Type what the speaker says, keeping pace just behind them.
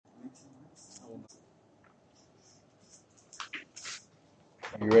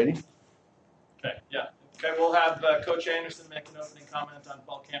Are you ready? Okay, yeah. Okay, we'll have Coach Anderson make an opening comment on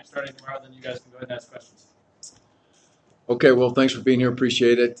fall camp starting tomorrow, then you guys can go ahead and ask questions. Okay, well, thanks for being here.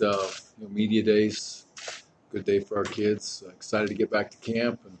 Appreciate it. Media days, good day for our kids. Excited to get back to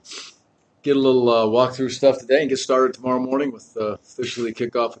camp and get a little walkthrough stuff today and get started tomorrow morning with officially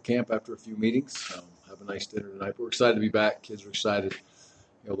kick off of camp after a few meetings. Have a nice dinner tonight. We're excited to be back. Kids are excited.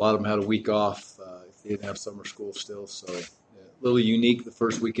 A lot of them had a week off if they didn't have summer school still. So a little unique the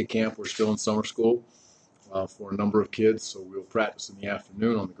first week of camp. We're still in summer school for a number of kids. So we'll practice in the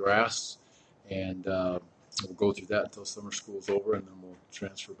afternoon on the grass and we'll go through that until summer school's over, and then we'll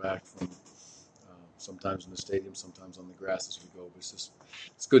transfer back from sometimes in the stadium, sometimes on the grass as we go. But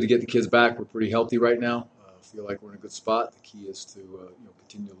it's good to get the kids back. We're pretty healthy right now. Feel like we're in a good spot. The key is to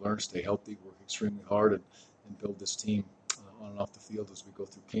continue to learn, stay healthy, work extremely hard, and build this team on and off the field as we go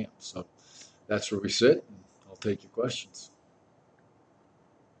through camp. So that's where we sit, and I'll take your questions.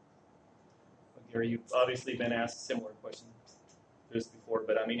 Gary, you've obviously been asked similar questions to this before,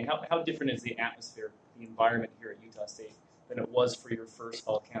 but I mean, how different is the atmosphere, the environment here at Utah State than it was for your first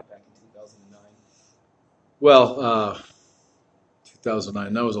fall camp back in 2009? Well,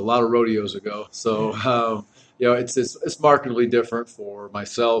 2009, that was a lot of rodeos ago. So, it's markedly different for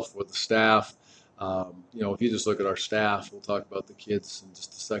myself, with the staff. If you just look at our staff, we'll talk about the kids in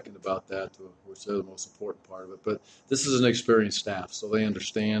just a second about that, which is the most important part of it. But this is an experienced staff, so they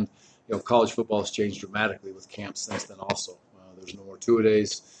understand. College football has changed dramatically with camp since then also. There's no more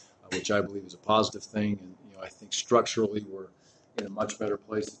two-a-days, which I believe is a positive thing. And, I think structurally we're in a much better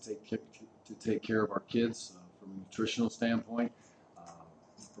place to take care of our kids from a nutritional standpoint,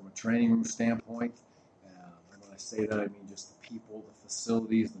 from a training room standpoint. And when I say that, I mean just the people, the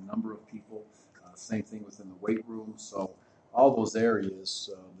facilities, the number of people. Same thing within the weight room. So all those areas,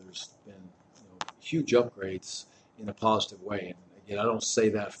 there's been huge upgrades in a positive way. And again, I don't say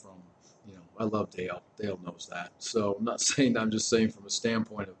that from, I love Dale. Dale knows that. So I'm not saying that. I'm just saying from a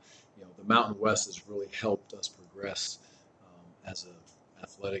standpoint of, the Mountain West has really helped us progress as an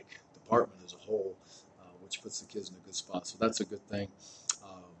athletic department as a whole, which puts the kids in a good spot. So that's a good thing.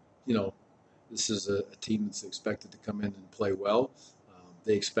 This is a team that's expected to come in and play well.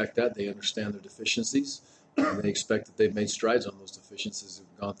 They expect that. They understand their deficiencies. And they expect that they've made strides on those deficiencies.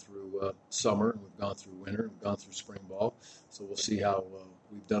 We've gone through summer, and we've gone through winter, and we've gone through spring ball. So we'll see how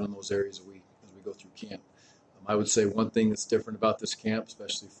we've done in those areas as we go through camp. I would say one thing that's different about this camp,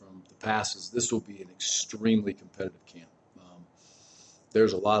 especially from the past, is this will be an extremely competitive camp.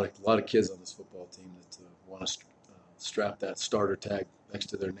 There's a lot of kids on this football team that want to strap that starter tag next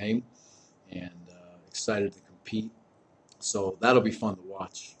to their name, and excited to compete. So that'll be fun to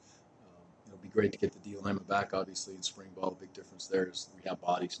watch. It'll be great to get the D lineman back, obviously, in spring ball. The big difference there is we have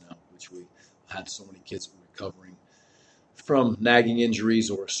bodies now, which we had so many kids recovering from nagging injuries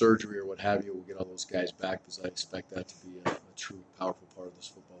or surgery or what have you. We'll get all those guys back because I expect that to be a true, powerful part of this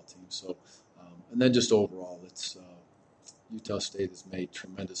football team. So, and then just overall, it's Utah State has made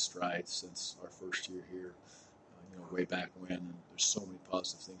tremendous strides since our first year here, way back when. And there's so many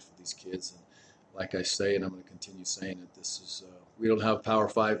positive things for these kids. And like I say, and I'm going to continue saying it, this is we don't have Power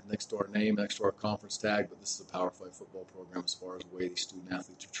 5 next to our name, next to our conference tag, but this is a Power 5 football program as far as the way these student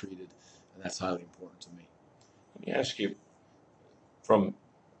athletes are treated, and that's highly important to me. Let me ask you, from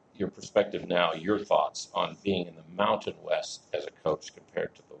your perspective now, your thoughts on being in the Mountain West as a coach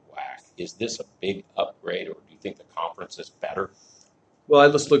compared to the WAC. Is this a big upgrade, or do you think the conference is better? Well,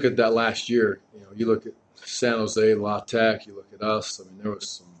 let's look at that last year. You look at San Jose, La Tech, you look at us. I mean,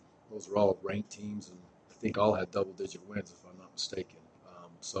 those were all ranked teams, and I think all had double-digit wins, if I'm not mistaken.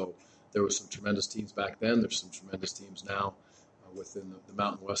 So there were some tremendous teams back then. There's some tremendous teams now within the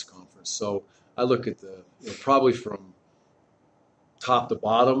Mountain West Conference. So I look at probably from top to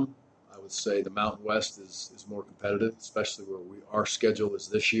bottom, I would say the Mountain West is more competitive, especially where our schedule is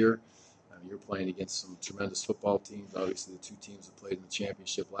this year. You're playing against some tremendous football teams. Obviously, the two teams that played in the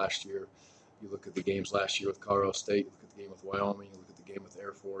championship last year. You look at the games last year with Colorado State. You look at the game with Wyoming. You look at the game with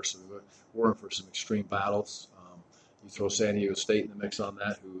Air Force. We're in for some extreme battles. You throw San Diego State in the mix on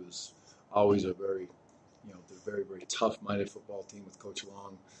that, who is always a very, they're very, very tough-minded football team with Coach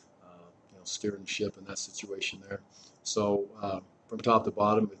Long, steering the ship in that situation there. So from top to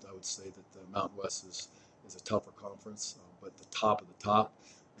bottom, I would say that the Mountain West is a tougher conference, but the top of the top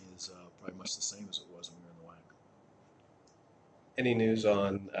is probably much the same as it was when we were in the WAC. Any news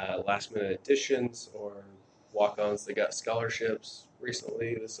on last-minute additions or walk-ons that got scholarships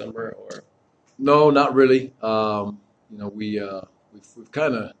recently this summer? Or no, not really. We've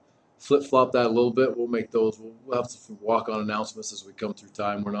kind of flip-flopped that a little bit. We'll make those. We'll have some walk-on announcements as we come through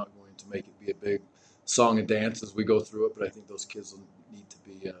time. We're not going to make it be a big song and dance as we go through it, but I think those kids will need to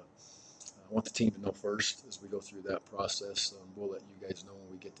be. I want the team to know first as we go through that process. We'll let you guys know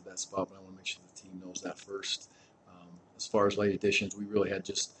when we get to that spot, but I want to make sure the team knows that first. As far as late additions, we really had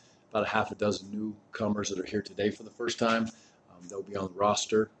just about a half a dozen newcomers that are here today for the first time. They'll be on the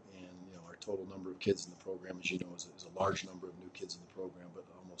roster, and our total number of kids in the program, as you know, is a large number of new kids in the program, but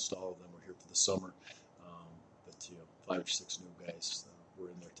almost all of them were here for the summer. But 5 or 6 new guys were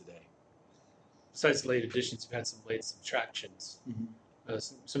in there today. Besides the late additions, you've had some late subtractions. Mm-hmm.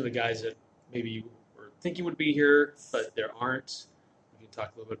 Some of the guys that maybe you were thinking would be here, but there aren't. We can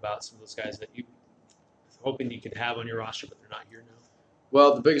talk a little bit about some of those guys that you hoping you could have on your roster, but they're not here now.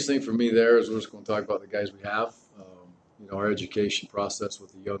 Well, the biggest thing for me there is we're just going to talk about the guys we have. Our education process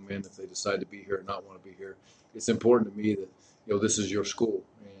with the young men, if they decide to be here or not want to be here, it's important to me that this is your school,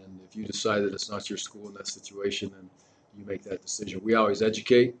 and if you decide that it's not your school in that situation, then you make that decision. We always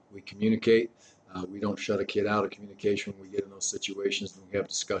educate, we communicate. We don't shut a kid out of communication when we get in those situations, and we have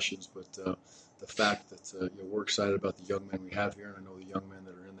discussions. But the fact that we're excited about the young men we have here, and I know the young men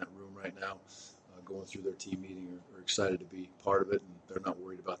that are in that room right now going through their team meeting are excited to be part of it, and they're not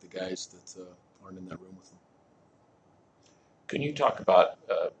worried about the guys that aren't in that room with them. Can you talk about,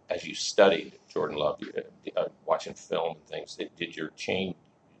 as you studied Jordan Love, watching film and things, did your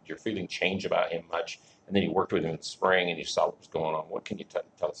feeling change about him much? And then you worked with him in the spring and you saw what was going on. What can you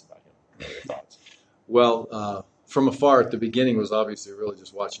tell us about him? What are your thoughts? Well, from afar at the beginning was obviously really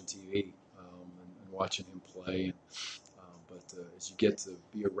just watching TV and watching him play. But as you get to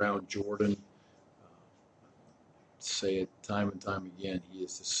be around Jordan, say it time and time again, he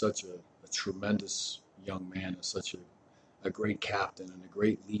is just such a tremendous young man, and such a great captain and a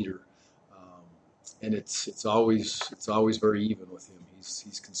great leader, and it's always very even with him.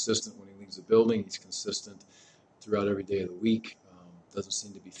 He's consistent when he leaves the building. He's consistent throughout every day of the week. Doesn't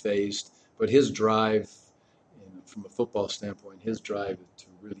seem to be phased, but his drive, from a football standpoint, his drive to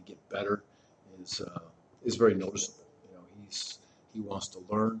really get better is very noticeable. He wants to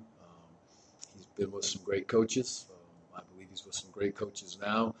learn. He's been with some great coaches. I believe he's with some great coaches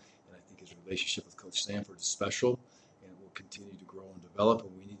now, and I think his relationship with Coach Stanford is special. Continue to grow and develop,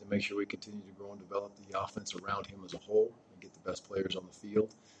 and we need to make sure we continue to grow and develop the offense around him as a whole and get the best players on the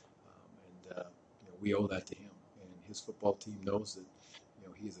field. We owe that to him, and his football team knows that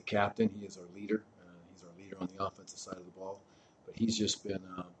he is a captain, he is our leader, he's our leader on the offensive side of the ball. But he's just been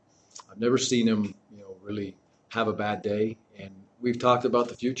I've never seen him really have a bad day, and we've talked about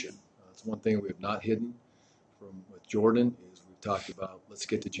the future. It's one thing we have not hidden with Jordan is we've talked about let's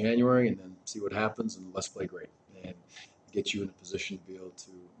get to January and then see what happens, and let's play great and get you in a position to be able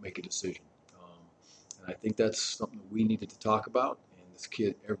to make a decision. And I think that's something that we needed to talk about. And this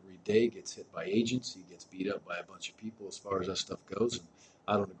kid every day gets hit by agents. He gets beat up by a bunch of people as far as that stuff goes. And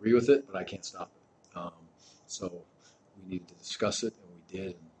I don't agree with it, but I can't stop it. So we needed to discuss it, and we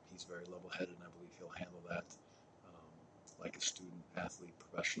did. And he's very level-headed, and I believe he'll handle that like a student, athlete,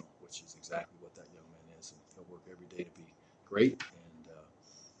 professional, which is exactly what that young man is. And he'll work every day to be great, and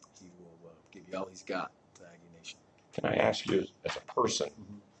he will give you all he's got to Aggie Nation. Can I ask you, as a person,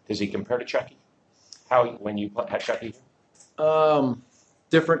 Mm-hmm. does he compare to Chucky? When you had Chucky?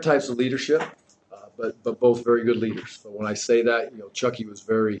 Different types of leadership, but both very good leaders. So when I say that, Chucky was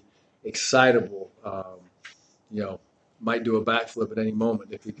very excitable. Might do a backflip at any moment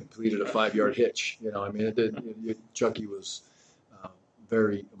if he completed a 5-yard hitch. Chucky was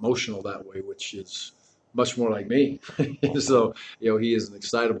very emotional that way, which is much more like me. So he is an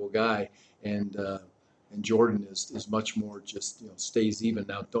excitable guy, and Jordan is much more just stays even.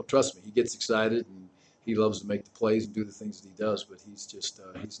 Now, don't trust me. He gets excited and he loves to make the plays and do the things that he does, but he's just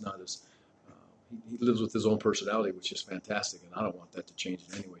he's not as he lives with his own personality, which is fantastic, and I don't want that to change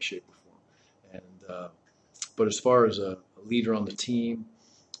in any way, shape, or form. And but as far as a leader on the team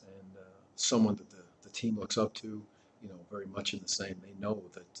and someone that the team looks up to, very much in the same. They know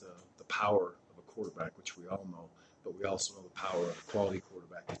that the power of a quarterback, which we all know, but we also know the power of a quality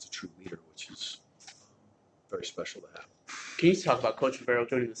quarterback that's a true leader, which is very special to have. Can you talk about Coach Rivero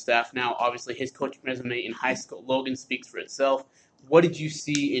joining the staff now? Obviously, his coaching resume in high school, Logan, speaks for itself. What did you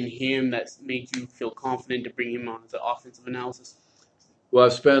see in him that made you feel confident to bring him on as an offensive analysis? Well,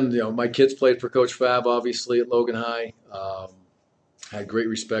 I've spent, my kids played for Coach Fab, obviously, at Logan High. Had great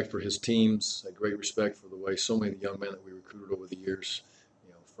respect for his teams, had great respect for the way so many of the young men that we recruited over the years,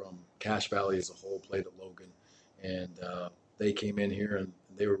 from Cache Valley as a whole, played at Logan. And they came in here and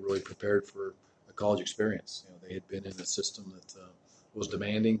they were really prepared for a college experience. They had been in a system that was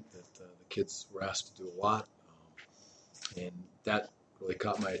demanding, that the kids were asked to do a lot. And that really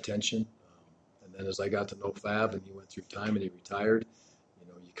caught my attention. And then as I got to know Fab and he went through time and he retired,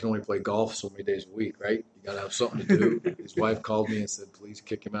 you you can only play golf so many days a week, right? You got to have something to do. His wife called me and said, please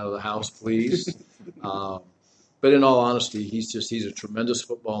kick him out of the house, please. But in all honesty, he's a tremendous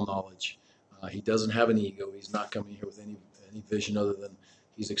football knowledge. He doesn't have an ego. He's not coming here with any vision other than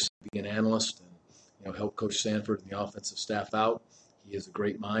he's excited to be an analyst and help Coach Sanford and the offensive staff out. He has a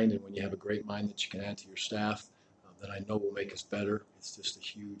great mind, and when you have a great mind that you can add to your staff, that I know will make us better. It's just a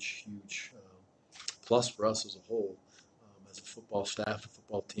huge, huge plus for us as a whole, as a football staff, a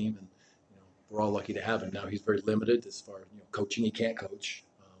football team, and we're all lucky to have him. Now he's very limited as far as coaching. He can't coach,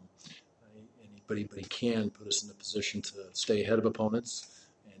 but he can put us in a position to stay ahead of opponents,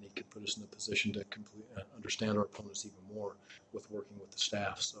 and he can put us in a position to understand our opponents even more with working with the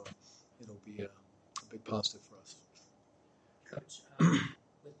staff. So it'll be a big positive for us. Coach,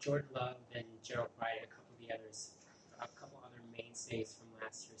 with Jordan Love and Gerald Wright and a couple of the others, a couple other mainstays from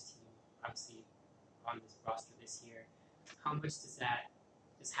last year's team, obviously on this roster this year, how much does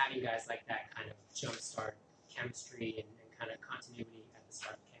having guys like that kind of jumpstart chemistry and kind of continuity at the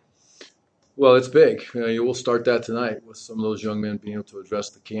start of camp? Well, it's big. We'll start that tonight with some of those young men being able to address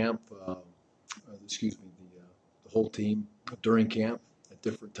the camp, the whole team during camp at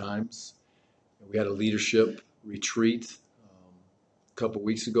different times. We had a leadership retreat a couple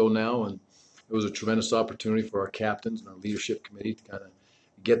weeks ago now, and it was a tremendous opportunity for our captains and our leadership committee to kind of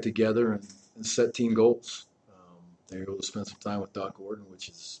get together and set team goals. They were able to spend some time with Doc Gordon, which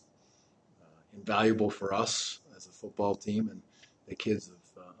is invaluable for us as a football team, and the kids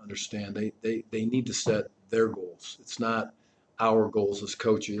understand they need to set their goals. It's not our goals as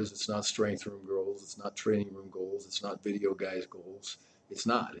coaches. It's not strength room goals. It's not training room goals. It's not video guys' goals. It's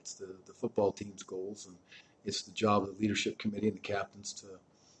not. It's the football team's goals, and it's the job of the leadership committee and the captains to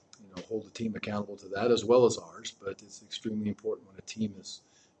hold the team accountable to that as well as ours. But it's extremely important when a team is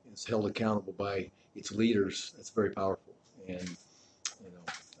held accountable by its leaders. That's very powerful. And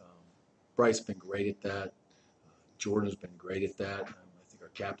Bryce's been great at that. Jordan's been great at that. I think our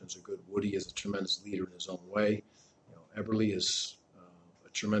captains are good. Woody is a tremendous leader in his own way. Eberle is a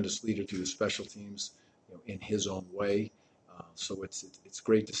tremendous leader through the special teams, in his own way. So it's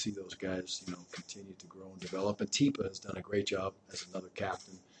great to see those guys, continue to grow and develop. And Tipa has done a great job as another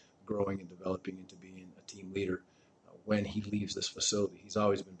captain, growing and developing into being a team leader when he leaves this facility. He's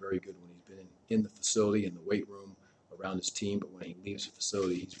always been very good when he's been in the facility, in the weight room, around his team. But when he leaves the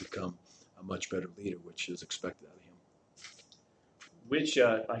facility, he's become a much better leader, which is expected out of him. Which,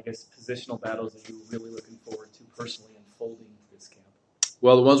 positional battles are you really looking forward to personally unfolding this camp?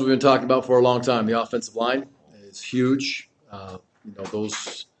 Well, the ones we've been talking about for a long time. The offensive line is huge.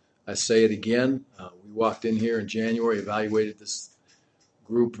 Those, I say it again, we walked in here in January, evaluated this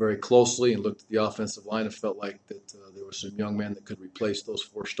group very closely and looked at the offensive line and felt like that there were some young men that could replace those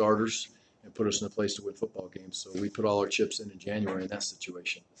 4 starters and put us in a place to win football games. So we put all our chips in January in that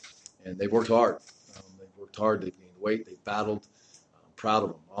situation. And they've worked hard. They've gained weight. They've battled. I'm proud of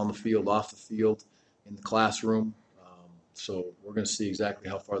them on the field, off the field, in the classroom. So we're going to see exactly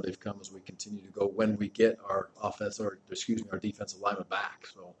how far they've come as we continue to go when we get our defensive lineman back.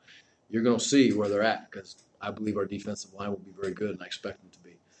 So you're going to see where they're at, because I believe our defensive line will be very good, and I expect them to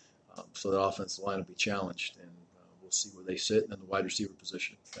be. So the offensive line will be challenged, and we'll see where they sit. And then the wide receiver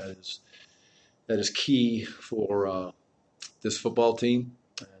position. That is key for this football team,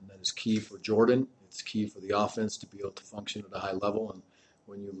 and that is key for Jordan. It's key for the offense to be able to function at a high level. And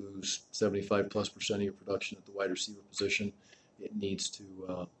when you lose 75+% of your production at the wide receiver position, it needs to,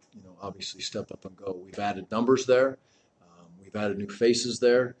 obviously step up and go. We've added numbers there. We've added new faces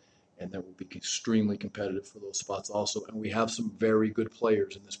there, and that will be extremely competitive for those spots also. And we have some very good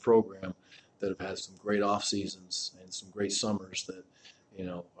players in this program that have had some great off seasons and some great summers that,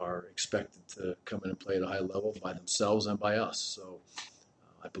 are expected to come in and play at a high level by themselves and by us. So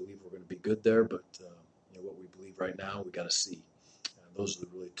I believe we're going to be good there, but what we believe right now, we got to see. Those are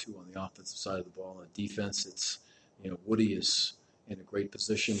really 2 on the offensive side of the ball. On the defense, it's, Woody is in a great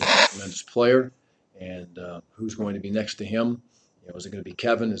position. He's a tremendous player. And who's going to be next to him? Is it going to be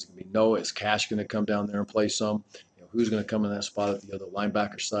Kevin? Is it going to be Noah? Is Cash going to come down there and play some? Who's going to come in that spot at the other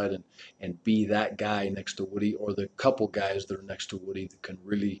linebacker side and be that guy next to Woody, or the couple guys that are next to Woody that can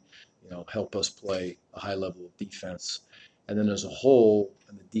really, help us play a high level of defense? And then as a whole,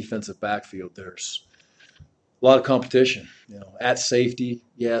 in the defensive backfield, there's a lot of competition. At safety,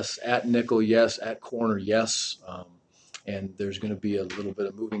 yes. At nickel, yes. At corner, yes. And there's going to be a little bit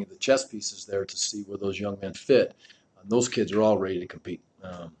of moving of the chess pieces there to see where those young men fit. Those kids are all ready to compete.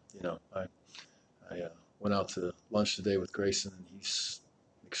 I went out to lunch today with Grayson, and he's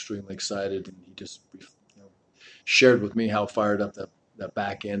extremely excited, and he just shared with me how fired up that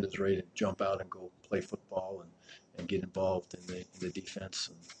back end is, ready to jump out and go play football and get involved in the defense.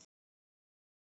 And